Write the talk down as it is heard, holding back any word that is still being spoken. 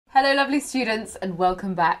Hello lovely students and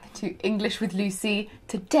welcome back to English with Lucy.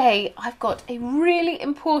 Today I've got a really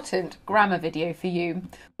important grammar video for you.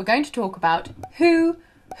 We're going to talk about who,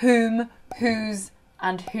 whom, whose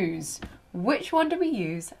and whose. Which one do we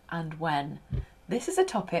use and when? This is a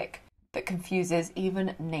topic that confuses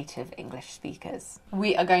even native English speakers.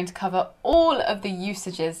 We are going to cover all of the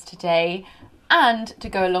usages today, and to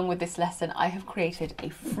go along with this lesson I have created a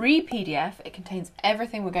free PDF. It contains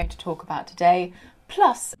everything we're going to talk about today,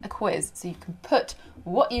 plus a quiz, so you can put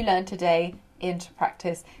what you learned today into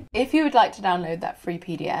practice. If you would like to download that free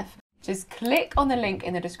PDF, just click on the link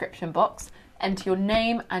in the description box, enter your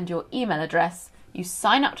name and your email address, you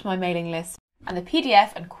sign up to my mailing list, and the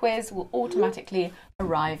PDF and quiz will automatically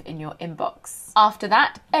arrive in your inbox. After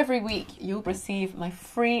that, every week you'll receive my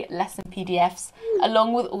free lesson PDFs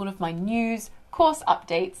along with all of my news, course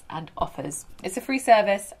updates and offers. It's a free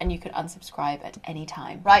service and you can unsubscribe at any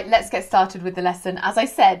time. Right, let's get started with the lesson. As I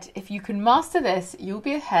said, if you can master this, you'll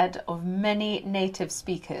be ahead of many native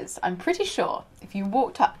speakers. I'm pretty sure if you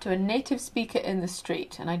walked up to a native speaker in the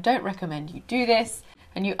street, and I don't recommend you do this,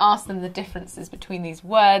 and you ask them the differences between these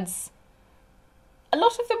words, a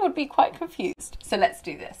lot of them would be quite confused. So let's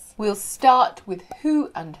do this. We'll start with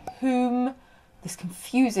who and whom. This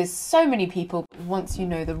confuses so many people, but once you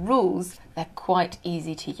know the rules, they're quite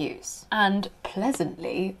easy to use. And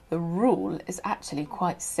pleasantly, the rule is actually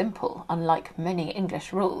quite simple, unlike many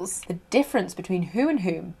English rules. The difference between who and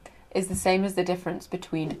whom is the same as the difference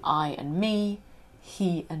between I and me,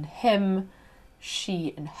 he and him,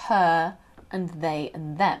 she and her, and they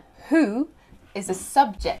and them. Who is a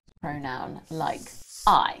subject pronoun like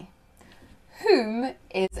I. Whom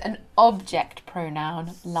is an object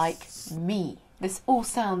pronoun like me. This all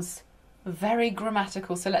sounds very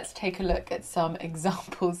grammatical, so let's take a look at some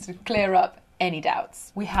examples to clear up any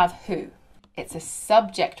doubts. We have who. It's a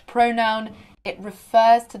subject pronoun. It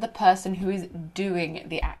refers to the person who is doing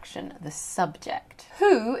the action, the subject.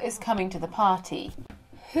 Who is coming to the party?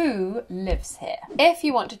 Who lives here? If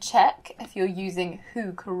you want to check if you're using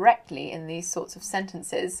who correctly in these sorts of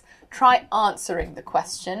sentences, try answering the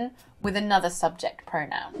question with another subject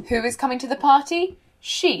pronoun. Who is coming to the party?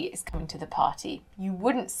 She is coming to the party. You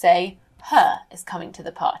wouldn't say her is coming to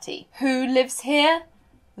the party. Who lives here?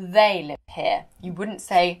 They live here. You wouldn't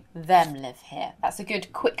say them live here. That's a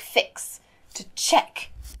good quick fix to check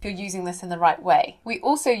if you're using this in the right way. We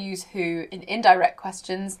also use who in indirect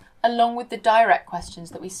questions along with the direct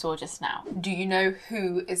questions that we saw just now. Do you know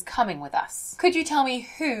who is coming with us? Could you tell me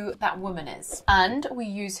who that woman is? And we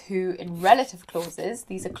use who in relative clauses.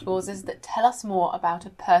 These are clauses that tell us more about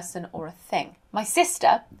a person or a thing. My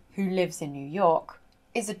sister, who lives in New York,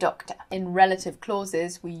 is a doctor. In relative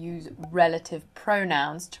clauses, we use relative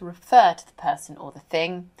pronouns to refer to the person or the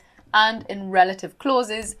thing. And in relative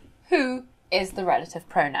clauses, who is the relative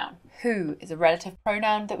pronoun. Who is a relative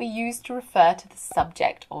pronoun that we use to refer to the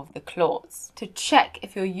subject of the clause. To check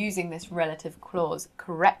if you're using this relative clause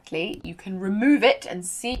correctly, you can remove it and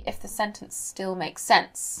see if the sentence still makes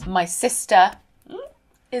sense. My sister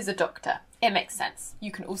is a doctor. It makes sense.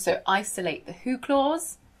 You can also isolate the who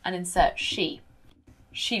clause and insert she.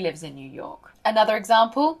 She lives in New York. Another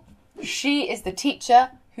example, she is the teacher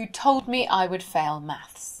who told me I would fail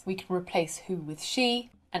maths. We can replace who with she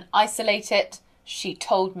and isolate it. She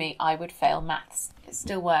told me I would fail maths. It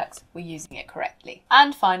still works, we're using it correctly.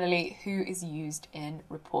 And finally, who is used in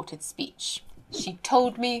reported speech. She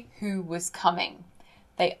told me who was coming.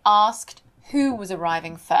 They asked who was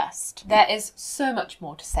arriving first. There is so much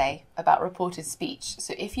more to say about reported speech,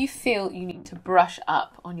 so if you feel you need to brush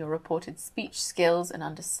up on your reported speech skills and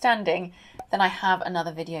understanding, then I have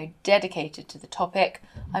another video dedicated to the topic.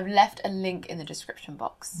 I've left a link in the description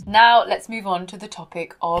box. Now let's move on to the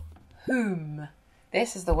topic of whom.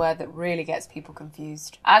 This is the word that really gets people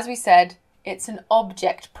confused. As we said, it's an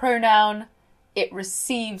object pronoun. It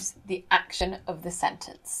receives the action of the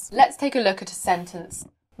sentence. Let's take a look at a sentence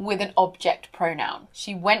with an object pronoun.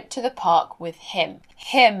 She went to the park with him.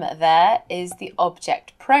 Him there is the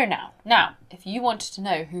object pronoun. Now, if you wanted to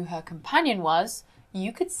know who her companion was,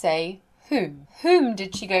 you could say whom. Whom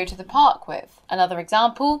did she go to the park with? Another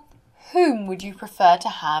example, whom would you prefer to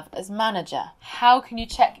have as manager? How can you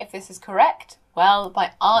check if this is correct? Well,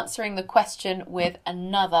 by answering the question with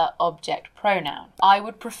another object pronoun. I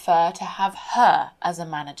would prefer to have her as a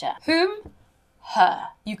manager. Whom? Her.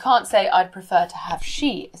 You can't say I'd prefer to have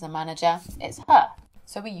she as a manager. It's her.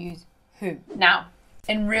 So we use whom. Now,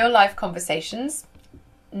 in real life conversations,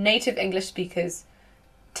 native English speakers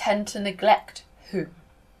tend to neglect whom.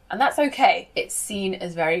 And that's okay. It's seen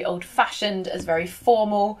as very old-fashioned, as very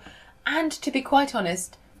formal, and to be quite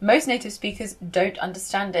honest, Most native speakers don't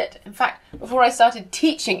understand it. In fact, before I started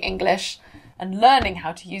teaching English and learning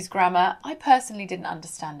how to use grammar, I personally didn't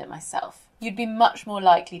understand it myself. You'd be much more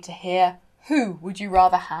likely to hear, who would you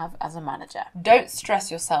rather have as a manager? Don't stress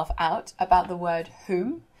yourself out about the word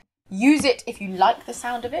whom. Use it if you like the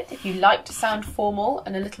sound of it, if you like to sound formal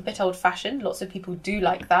and a little bit old-fashioned. Lots of people do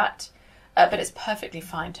like that. But it's perfectly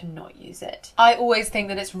fine to not use it. I always think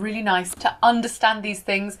that it's really nice to understand these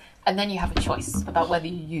things and then you have a choice about whether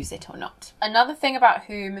you use it or not. Another thing about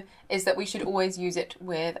whom is that we should always use it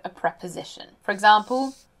with a preposition. For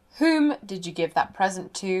example, whom did you give that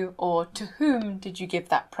present to? Or to whom did you give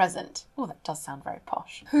that present? Oh, that does sound very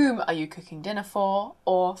posh. Whom are you cooking dinner for?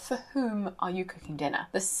 Or for whom are you cooking dinner?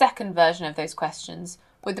 The second version of those questions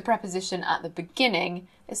with the preposition at the beginning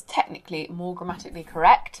is technically more grammatically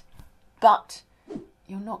correct, but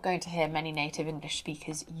you're not going to hear many native English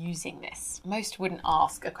speakers using this. Most wouldn't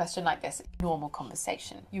ask a question like this in normal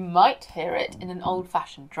conversation. You might hear it in an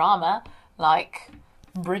old-fashioned drama like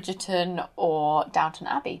Bridgerton or Downton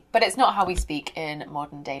Abbey, but it's not how we speak in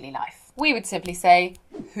modern daily life. We would simply say,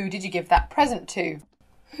 who did you give that present to?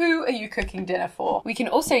 Who are you cooking dinner for? We can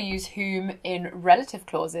also use whom in relative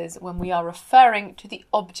clauses when we are referring to the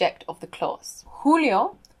object of the clause.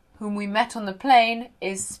 Julio, whom we met on the plane,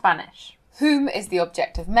 is Spanish. Whom is the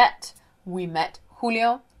object of met? We met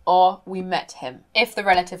Julio, or we met him. If the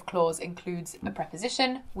relative clause includes a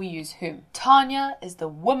preposition, we use whom. Tanya is the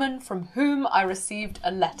woman from whom I received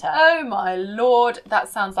a letter. Oh my lord, that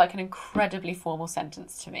sounds like an incredibly formal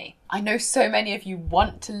sentence to me. I know so many of you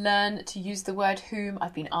want to learn to use the word whom.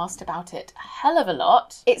 I've been asked about it a hell of a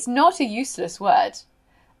lot. It's not a useless word.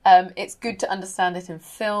 It's good to understand it in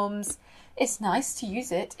films. It's nice to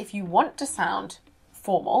use it if you want to sound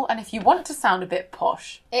formal and if you want to sound a bit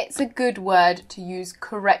posh. It's a good word to use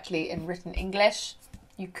correctly in written English.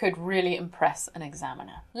 You could really impress an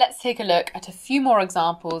examiner. Let's take a look at a few more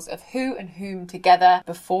examples of who and whom together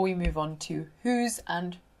before we move on to whose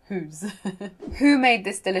and whose. Who made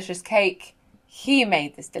this delicious cake? He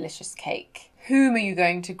made this delicious cake. Whom are you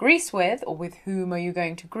going to Greece with, or with whom are you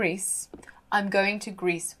going to Greece? I'm going to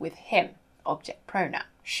Greece with him. Object pronoun.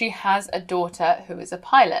 She has a daughter who is a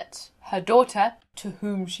pilot. Her daughter, to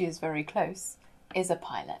whom she is very close, is a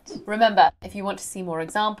pilot. Remember, if you want to see more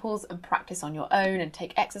examples and practice on your own and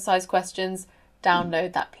take exercise questions,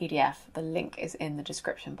 download that PDF. The link is in the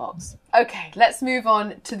description box. Okay, let's move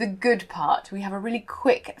on to the good part. We have a really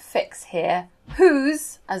quick fix here.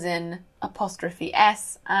 Whose, as in apostrophe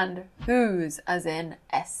S, and whose, as in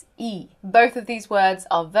SE. Both of these words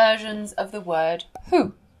are versions of the word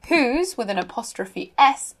who. Whose with an apostrophe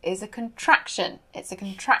S is a contraction. It's a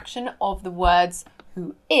contraction of the words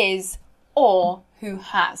who is or who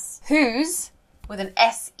has. Whose with an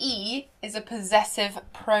SE is a possessive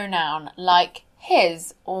pronoun like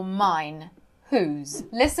his or mine. Whose.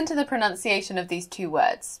 Listen to the pronunciation of these two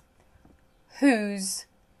words. Whose,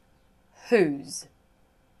 whose.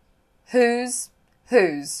 Whose,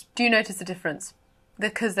 whose. Do you notice the difference?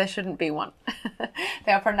 Because there shouldn't be one.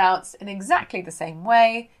 They are pronounced in exactly the same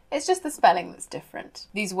way, it's just the spelling that's different.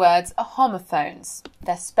 These words are homophones.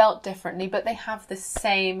 They're spelt differently, but they have the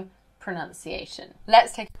same pronunciation.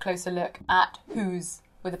 Let's take a closer look at whose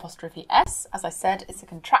with apostrophe S. As I said, it's a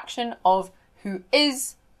contraction of who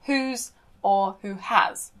is, whose, or who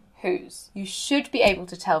has, whose. You should be able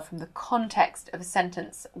to tell from the context of a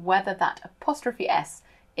sentence whether that apostrophe S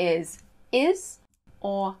is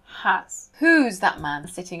or has. Who's that man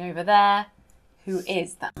sitting over there? Who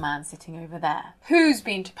is that man sitting over there? Who's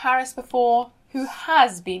been to Paris before? Who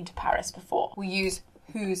has been to Paris before? We use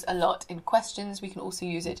whose a lot in questions. We can also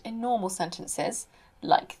use it in normal sentences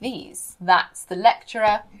like these. That's the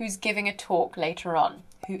lecturer who's giving a talk later on.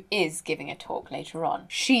 Who is giving a talk later on.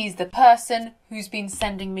 She's the person who's been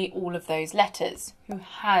sending me all of those letters. Who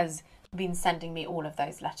has been sending me all of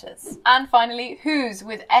those letters. And finally, whose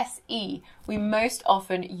with SE. We most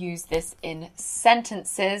often use this in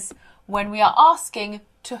sentences when we are asking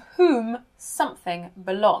to whom something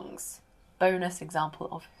belongs. Bonus example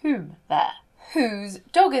of whom there. Whose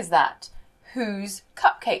dog is that? Whose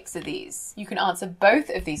cupcakes are these? You can answer both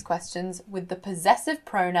of these questions with the possessive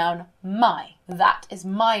pronoun my. That is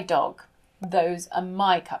my dog. Those are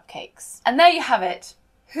my cupcakes. And there you have it.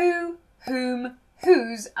 Who, whom,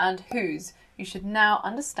 whose and whose. You should now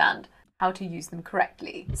understand how to use them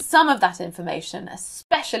correctly. Some of that information,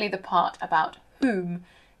 especially the part about whom,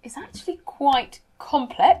 is actually quite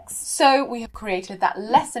complex. So we have created that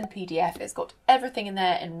lesson PDF. It's got everything in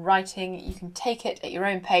there in writing. You can take it at your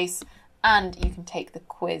own pace and you can take the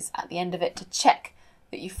quiz at the end of it to check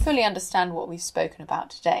that you fully understand what we've spoken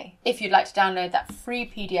about today. If you'd like to download that free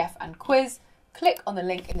PDF and quiz, click on the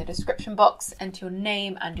link in the description box, enter your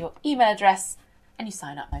name and your email address, and you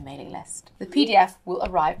sign up my mailing list. The PDF will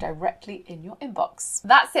arrive directly in your inbox.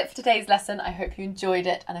 That's it for today's lesson. I hope you enjoyed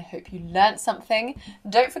it and I hope you learned something.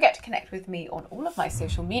 Don't forget to connect with me on all of my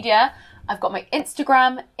social media. I've got my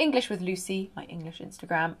Instagram, English with Lucy, my English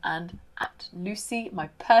Instagram, and @Lucy, my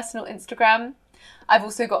personal Instagram. I've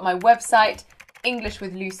also got my website,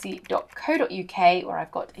 englishwithlucy.co.uk, where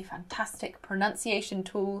I've got a fantastic pronunciation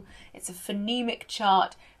tool. It's a phonemic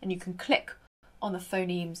chart and you can click on the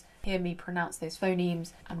phonemes, hear me pronounce those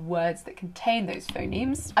phonemes and words that contain those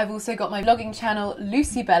phonemes. I've also got my vlogging channel,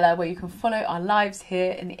 Lucy Bella, where you can follow our lives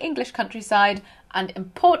here in the English countryside, and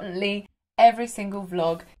importantly, every single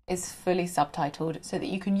vlog is fully subtitled so that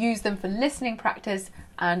you can use them for listening practice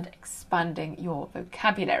and expanding your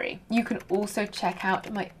vocabulary. You can also check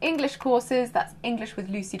out my English courses. That's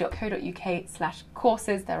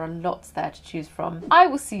englishwithlucy.co.uk/courses. There are lots there to choose from. I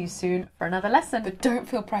will see you soon for another lesson, but don't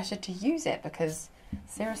feel pressure to use it because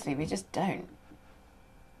seriously, we just don't.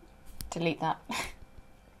 Delete that.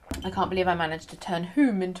 I can't believe I managed to turn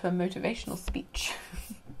whom into a motivational speech.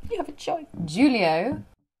 You have a choice.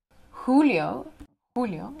 Julio,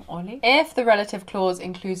 Oli. If the relative clause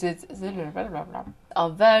includes are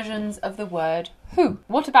versions of the word who.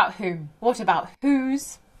 What about whom? What about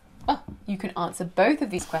whose? Oh, you can answer both of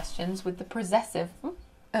these questions with the possessive.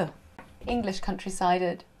 English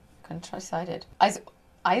countrysided.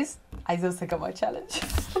 I also got my challenge.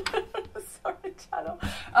 Sorry, channel.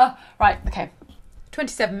 Right, okay.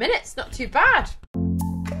 27 minutes, not too bad.